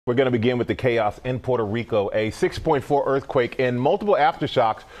We're going to begin with the chaos in Puerto Rico. A 6.4 earthquake and multiple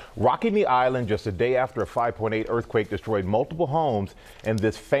aftershocks rocking the island just a day after a 5.8 earthquake destroyed multiple homes in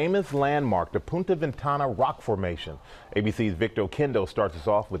this famous landmark, the Punta Ventana rock formation. ABC's Victor Oquendo starts us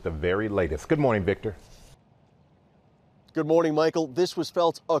off with the very latest. Good morning, Victor. Good morning, Michael. This was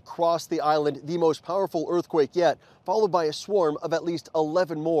felt across the island, the most powerful earthquake yet, followed by a swarm of at least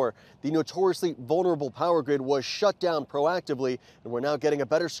 11 more. The notoriously vulnerable power grid was shut down proactively, and we're now getting a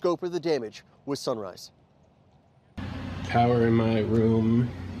better scope of the damage with sunrise. Power in my room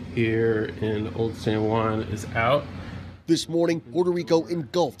here in Old San Juan is out. This morning, Puerto Rico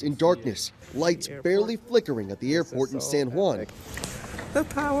engulfed in darkness, lights barely flickering at the airport in San Juan. The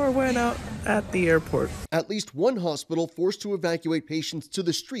power went out at the airport. At least one hospital forced to evacuate patients to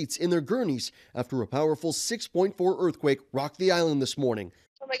the streets in their gurneys after a powerful 6.4 earthquake rocked the island this morning.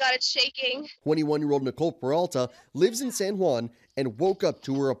 Oh my God, it's shaking. 21-year-old Nicole Peralta lives in San Juan and woke up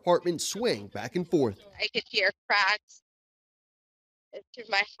to her apartment swaying back and forth. I could hear cracks through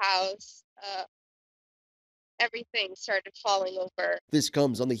my house. Everything started falling over. This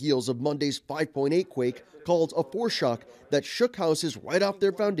comes on the heels of Monday's 5.8 quake called a foreshock that shook houses right off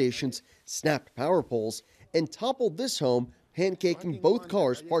their foundations, snapped power poles, and toppled this home, pancaking both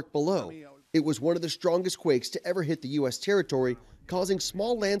cars parked below. It was one of the strongest quakes to ever hit the U.S. territory, causing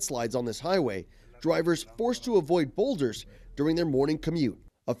small landslides on this highway, drivers forced to avoid boulders during their morning commute.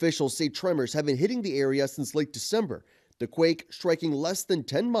 Officials say tremors have been hitting the area since late December, the quake striking less than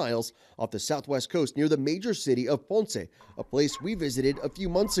 10 miles off the southwest coast near the major city of Ponce, a place we visited a few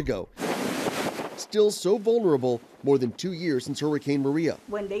months ago. Still so vulnerable, more than 2 years since Hurricane Maria.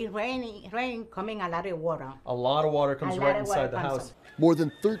 When they rain coming a lot of water. A lot of water comes right inside the house. More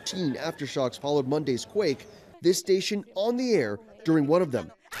than 13 aftershocks followed Monday's quake, this station on the air during one of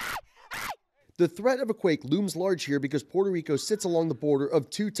them. The threat of a quake looms large here because Puerto Rico sits along the border of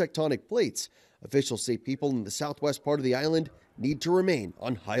two tectonic plates. Officials say people in the southwest part of the island need to remain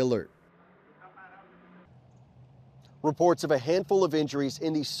on high alert. Reports of a handful of injuries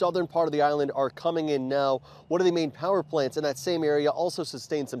in the southern part of the island are coming in now. One of the main power plants in that same area also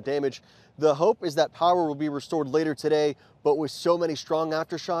sustained some damage. The hope is that power will be restored later today, but with so many strong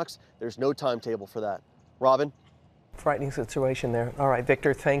aftershocks, there's no timetable for that. Robin? Frightening situation there. All right,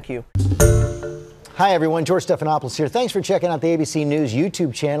 Victor, thank you. Hi everyone, George Stephanopoulos here. Thanks for checking out the ABC News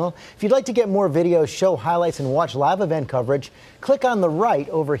YouTube channel. If you'd like to get more videos, show highlights, and watch live event coverage, click on the right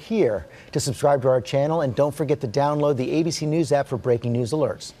over here to subscribe to our channel, and don't forget to download the ABC News app for breaking news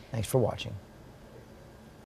alerts. Thanks for watching.